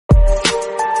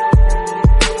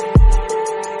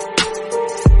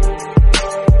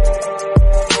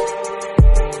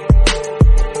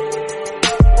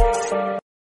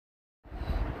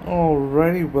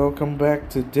welcome back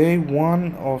to day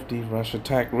one of the Rush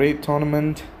Attack Raid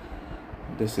tournament.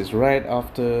 This is right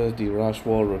after the Rush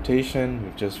War rotation.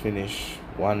 We've just finished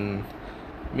one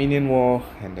minion war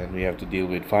and then we have to deal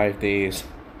with 5 days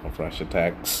of Rush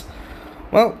Attacks.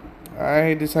 Well,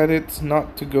 I decided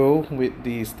not to go with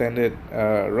the standard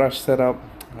Rush setup.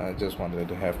 I just wanted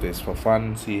to have this for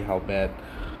fun, see how bad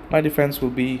my defense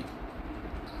will be.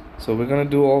 So we're gonna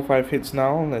do all 5 hits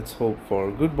now. Let's hope for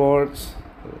good boards,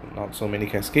 not so many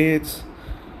cascades.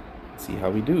 See how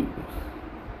we do.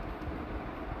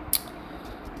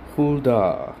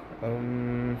 Hulda.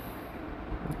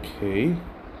 Okay.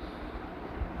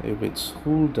 If it's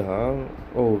Hulda,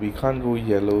 oh, we can't go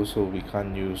yellow, so we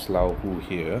can't use Lao Hu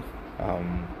here.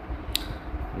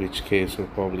 Which case we'll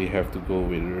probably have to go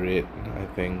with red, I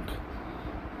think.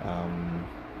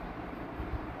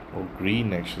 Or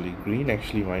green actually. Green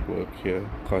actually might work here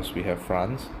because we have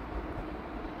France.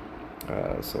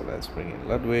 So let's bring in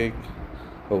Ludwig.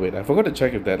 Oh wait, I forgot to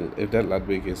check if that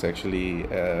Ludwig is actually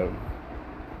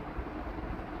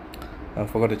I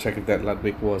forgot to check if that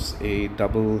Ludwig was a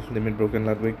double limit broken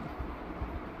Ludwig.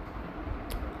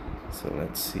 So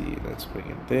let's see, let's bring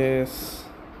in this.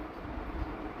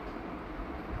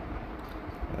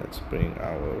 Let's bring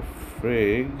our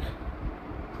Frigg.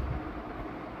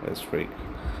 Let's Frigg.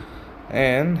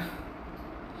 And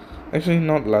actually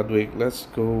not Ludwig, let's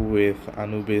go with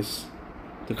Anubis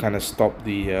to kind of stop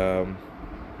the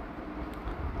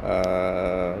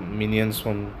minions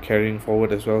from carrying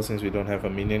forward as well, since we don't have a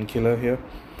minion killer here.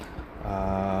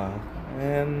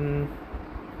 And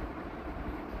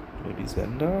maybe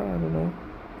Zendar, I don't know.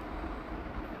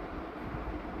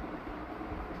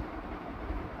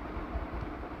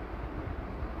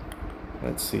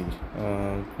 Let's see,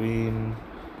 green,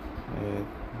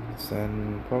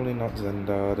 probably not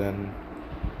Zendar. Then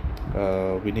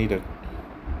we need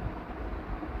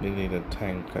a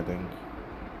tank, I think.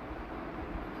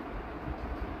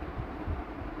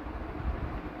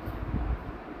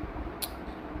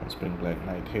 Let's bring Black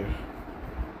Knight here.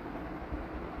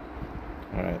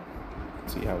 Alright,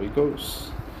 see how he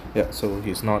goes. Yeah, so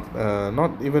he's not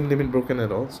even limit broken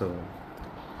at all, so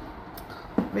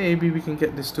maybe we can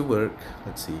get this to work.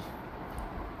 Let's see.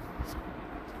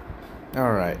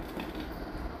 Alright,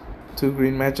 2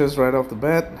 green matches right off the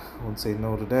bat. Won't say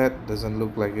no to that. Doesn't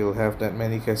look like he'll have that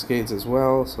many cascades as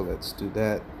well, so let's do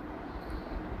that.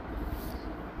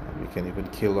 And we can even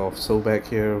kill off Sobek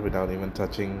here without even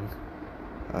touching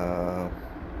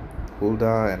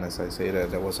Hulda. And as I say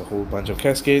that, there was a whole bunch of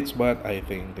cascades, but I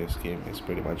think this game is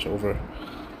pretty much over.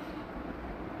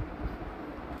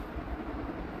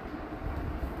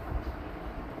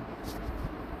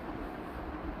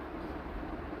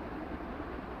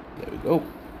 There we go.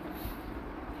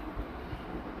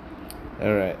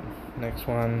 Alright, next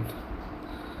one.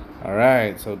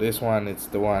 Alright, so this one, it's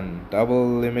the one. Double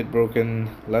limit broken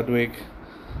Ludwig.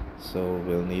 So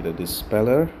we'll need a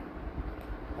Dispeller.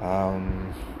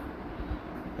 And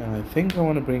I think I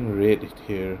want to bring red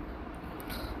here.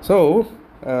 So,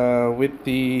 with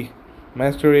the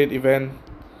Masquerade event,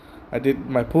 I did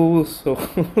my pools, so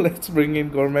let's bring in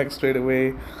Gormak straight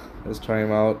away. Let's try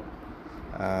him out.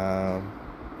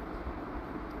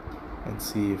 And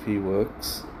see if he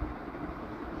works.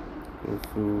 Go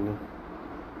through.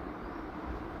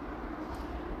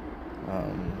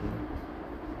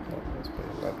 Let's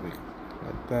bring Ludwig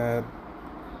like that.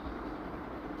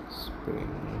 Let's bring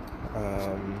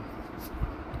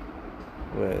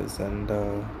where's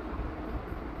Zenda?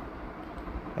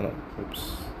 Oh no,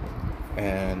 oops.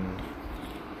 And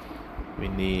we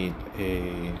need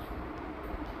a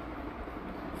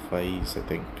Faiz, I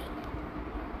think.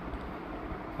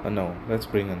 Oh no, let's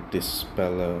bring a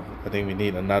Dispeller. I think we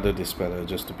need another Dispeller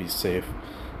just to be safe.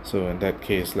 So in that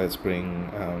case, let's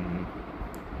bring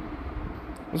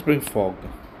Fog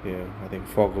here. I think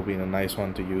Fog will be a nice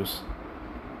one to use.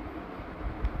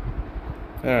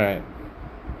 Alright.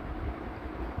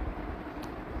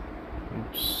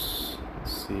 Oops.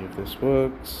 Let's see if this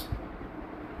works.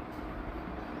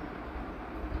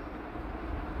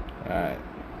 Alright.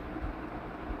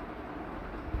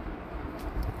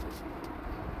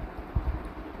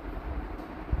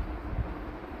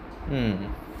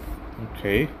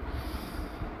 Okay.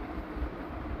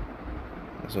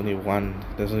 There's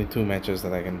only 2 matches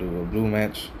that I can do, a blue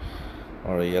match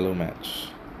or a yellow match.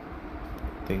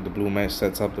 I think the blue match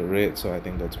sets up the red, so I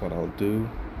think that's what I'll do.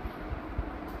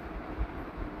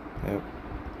 Yep.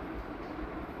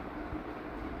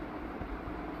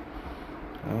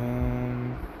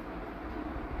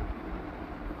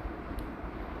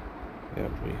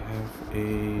 Yep, we have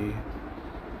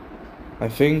a I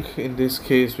think in this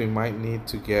case we might need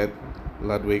to get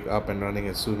Ludwig up and running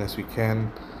as soon as we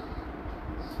can.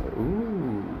 So,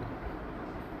 ooh.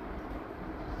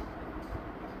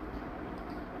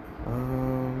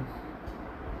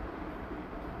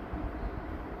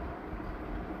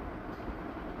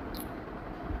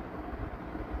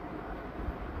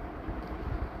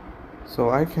 So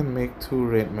I can make 2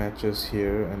 red matches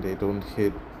here and they don't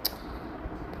hit.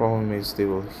 Problem is they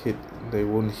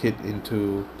won't hit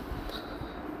into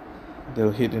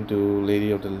they'll hit into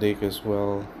Lady of the Lake as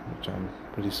well, which I'm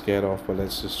pretty scared of, but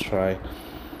let's just try.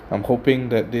 I'm hoping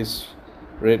that this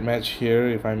red match here,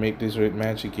 if I make this red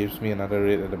match, it gives me another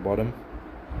red at the bottom.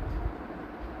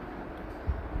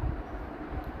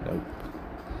 Nope.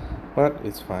 But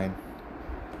it's fine.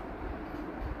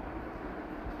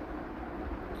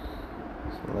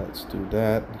 So let's do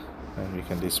that. And we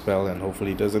can dispel and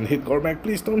hopefully it doesn't hit Gormak.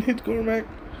 Please don't hit Gormak.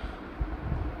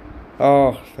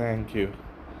 Oh, thank you.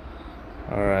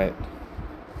 Alright.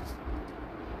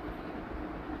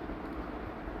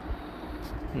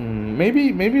 Maybe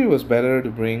it was better to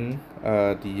bring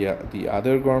the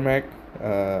other Gormak,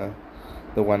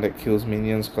 the one that kills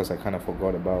minions, because I kind of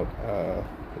forgot about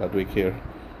Ludwig here.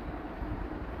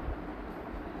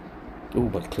 Oh,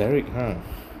 but Cleric, huh?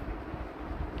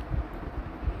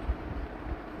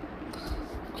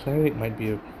 Cleric might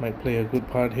play a good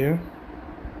part here.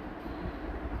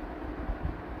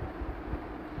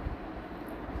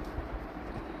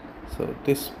 So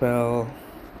dispel,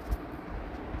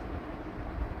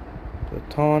 the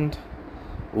taunt.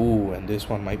 Ooh, and this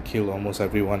one might kill almost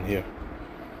everyone here.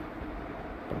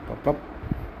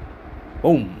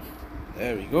 Boom.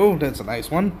 There we go. That's a nice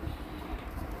one.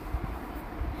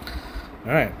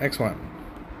 Alright, next one.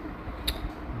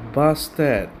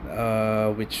 Bastet,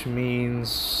 which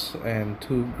means, and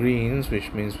 2 greens,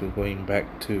 which means we're going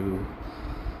back to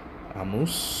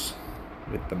Amus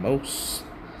with the mouse.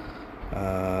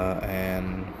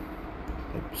 And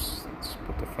oops, let's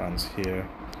put the fronts here.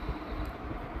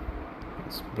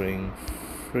 Let's bring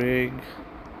Frigg,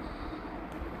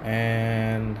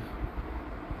 and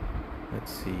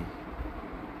let's see,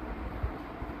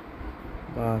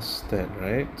 Bastet,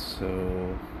 right?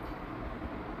 So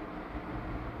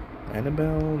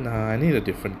Annabelle? Nah, I need a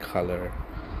different color.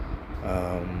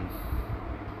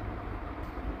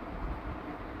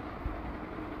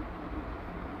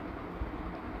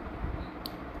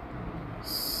 Let's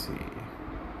see.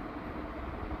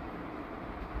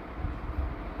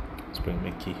 Let's bring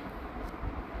Mickey.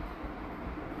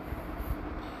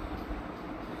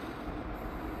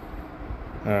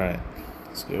 Alright,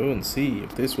 let's go and see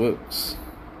if this works.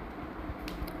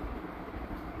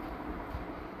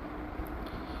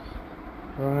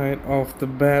 Right off the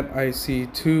bat, I see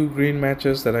 2 green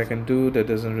matches that I can do that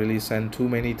doesn't really send too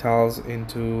many tiles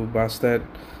into Bastet,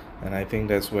 and I think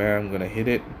that's where I'm gonna hit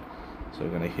it. So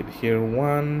we're gonna hit here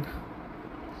 1,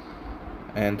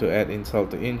 and to add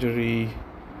insult to injury,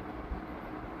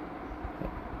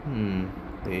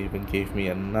 they even gave me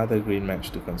another green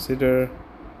match to consider.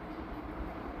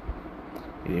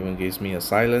 It even gives me a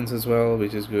silence as well,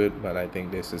 which is good, but I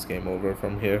think this is game over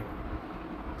from here.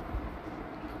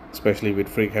 Especially with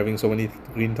Frigg having so many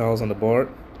green tiles on the board.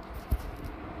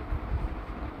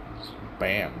 So,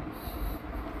 bam.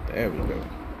 There we go.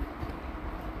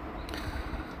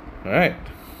 Alright.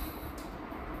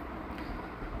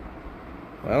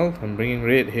 Well, I'm bringing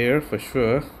red here for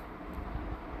sure.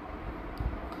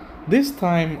 This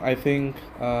time, I think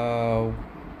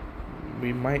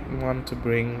we might want to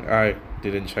bring... I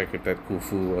didn't check if that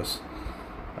Khufu was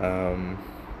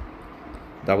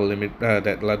double limit,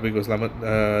 that Ludwig was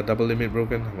double limit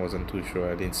broken. I wasn't too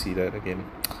sure. I didn't see that again.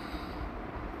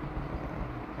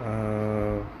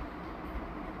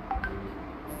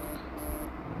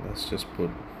 Let's just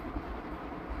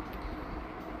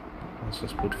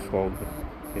put fog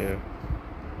here.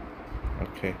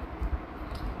 Okay,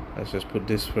 let's just put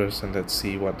this first and let's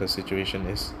see what the situation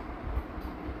is.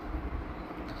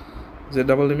 Is it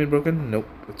double limit broken? Nope,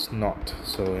 it's not.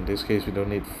 So in this case we don't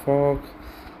need fog.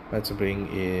 Let's bring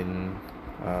in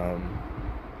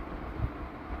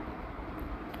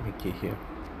Mickey here.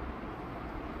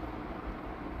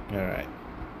 Alright.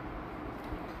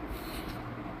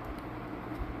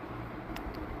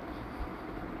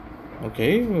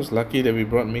 Okay, it was lucky that we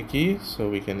brought Mickey, so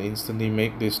we can instantly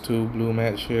make this 2 blue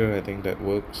match here. I think that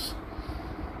works.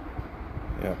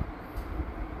 Yeah.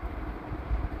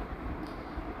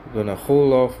 I'm gonna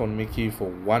hold off on Mickey for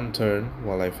 1 turn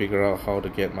while I figure out how to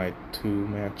get my 2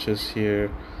 matches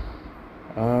here.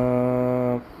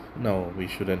 No, we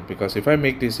shouldn't, because if I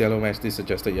make this yellow match, this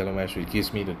suggested yellow match, which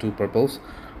gives me the 2 purples,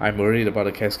 I'm worried about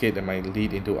a cascade that might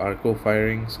lead into Arco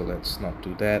firing, so let's not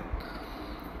do that.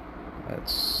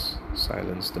 Let's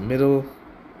silence the middle.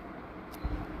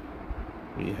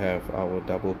 We have our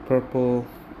double purple,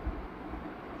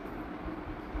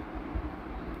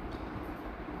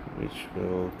 which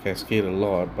will cascade a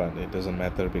lot, but it doesn't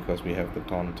matter because we have the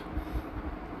taunt.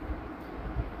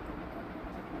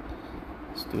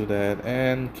 Let's do that,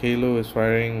 and Kalo is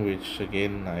firing, which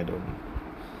again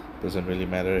doesn't really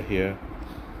matter here.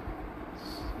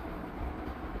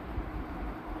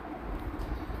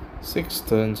 6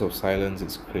 turns of silence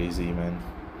is crazy, man.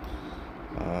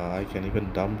 I can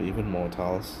even dump even more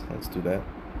tiles. Let's do that.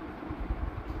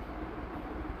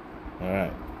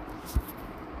 Alright.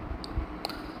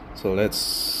 So let's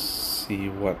see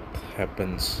what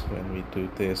happens when we do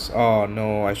this. Oh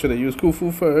no, I should have used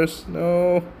Khufu first.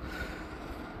 No.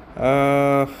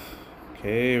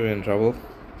 Okay, we're in trouble.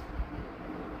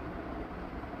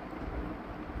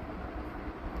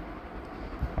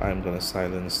 I'm gonna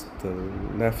silence the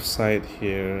left side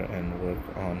here and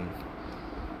work on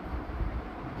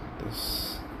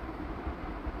this.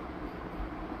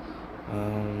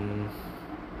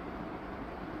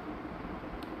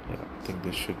 Yeah, I think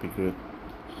this should be good.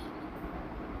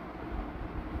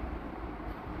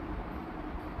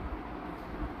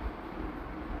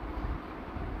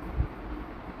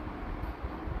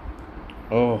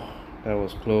 Oh, that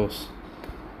was close.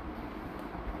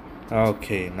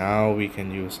 Okay, now we can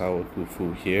use our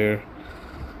Khufu here.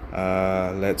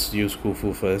 Let's use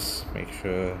Khufu first. Make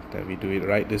sure that we do it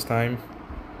right this time.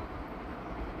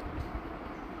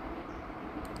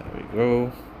 There we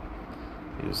go.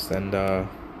 Use Senda.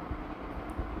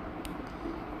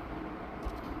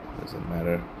 Doesn't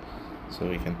matter. So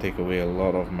we can take away a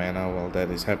lot of mana while that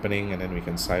is happening, and then we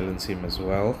can silence him as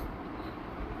well.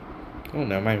 Oh,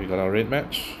 never mind, we got our red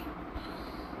match.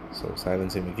 So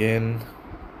silence him again.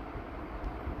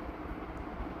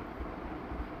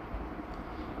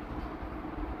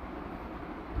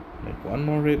 Make one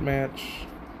more red match.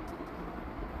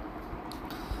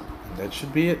 And that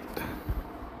should be it.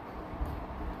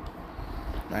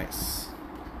 Nice.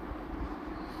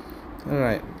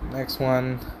 Alright, next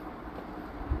one.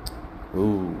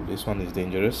 Ooh, this one is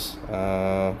dangerous.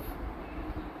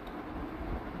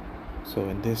 So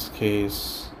in this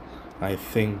case, I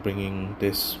think bringing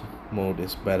this mode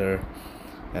is better,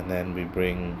 and then we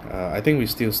bring I think we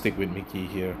still stick with Mickey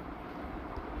here.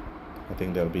 I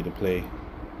think that'll be the play,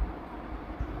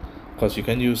 because you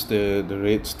can use the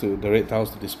red tiles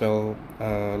to dispel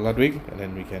Ludwig, and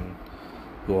then we can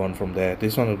go on from there.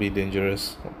 This one will be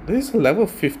dangerous. This is level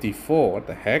 54, what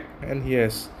the heck? And he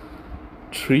has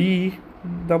 3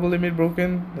 double limit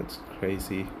broken. That's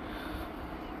crazy.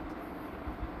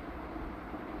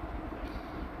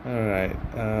 Alright,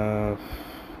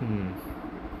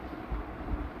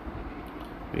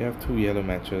 we have 2 yellow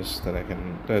matches that I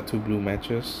can, 2 blue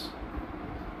matches.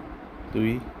 Do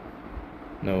we?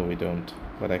 No, we don't.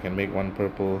 But I can make 1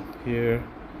 purple here.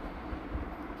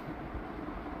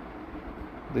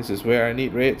 This is where I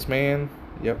need reds, man.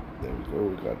 Yep, there we go,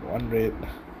 we got 1 red.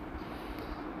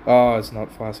 Oh, it's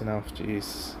not fast enough,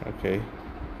 jeez. Okay.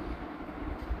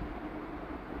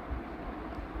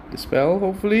 Dispel,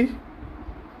 hopefully.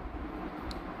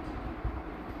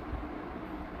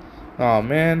 Oh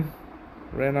man,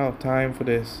 ran out of time for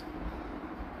this.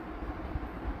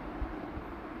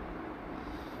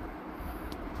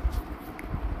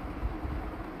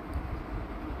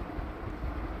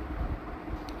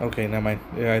 Okay, never mind.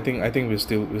 Yeah, I think we're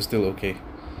still okay.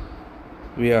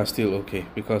 We are still okay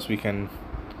because we can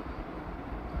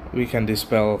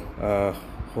dispel.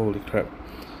 Holy crap!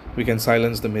 We can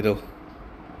silence the middle.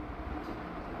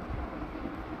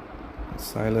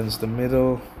 Silence the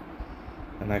middle.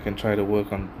 And I can try to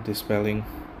work on dispelling.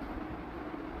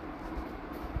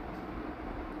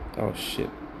 Oh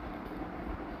shit.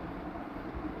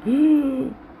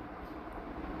 Oh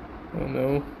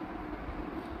no.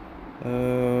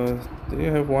 Do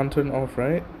you have 1 turn off,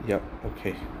 right? Yep,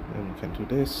 okay. Then we can do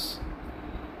this.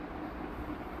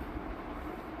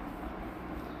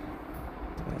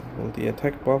 Will the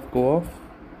attack buff go off?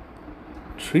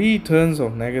 3 turns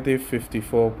of negative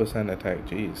 54% attack,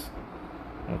 jeez.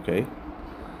 Okay.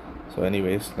 So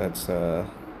anyways, let's do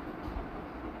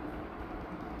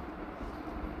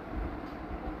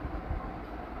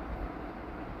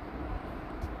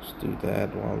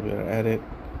that while we're at it.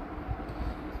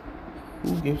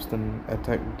 Who gives them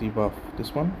attack debuff?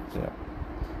 This one? Yeah.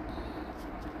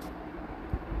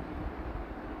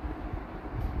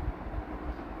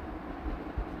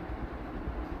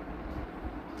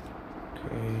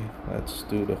 Okay, let's let's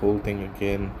do the whole thing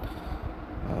again.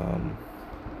 I'm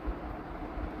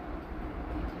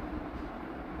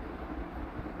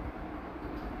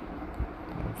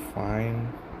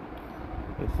fine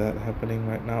with that happening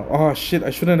right now. Oh shit, I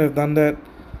shouldn't have done that.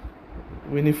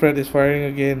 Winifred is firing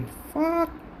again. Fuck.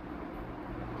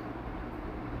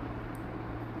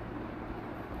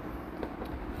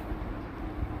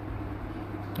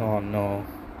 Oh no.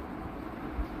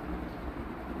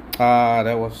 Ah,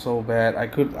 that was so bad.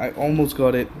 I almost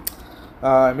got it.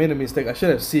 I made a mistake. I should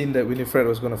have seen that Winifred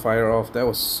was gonna fire off. That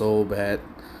was so bad.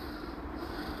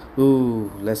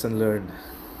 Ooh, lesson learned.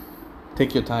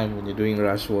 Take your time when you're doing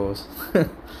rush wars.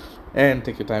 And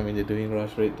take your time when you're doing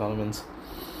rush rate tournaments.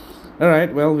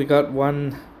 Alright, well, we got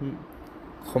one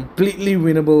completely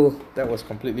winnable. That was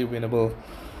completely winnable.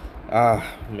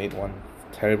 Made one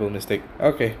terrible mistake.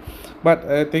 Okay, but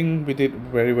I think we did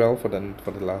very well for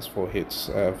the last 4 hits,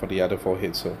 for the other 4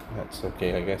 hits, so that's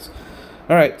okay, I guess.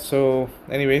 Alright, so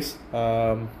anyways,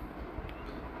 we're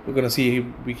gonna see if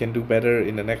we can do better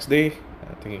in the next day.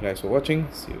 Thank you guys for watching.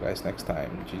 See you guys next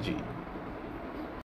time. GG.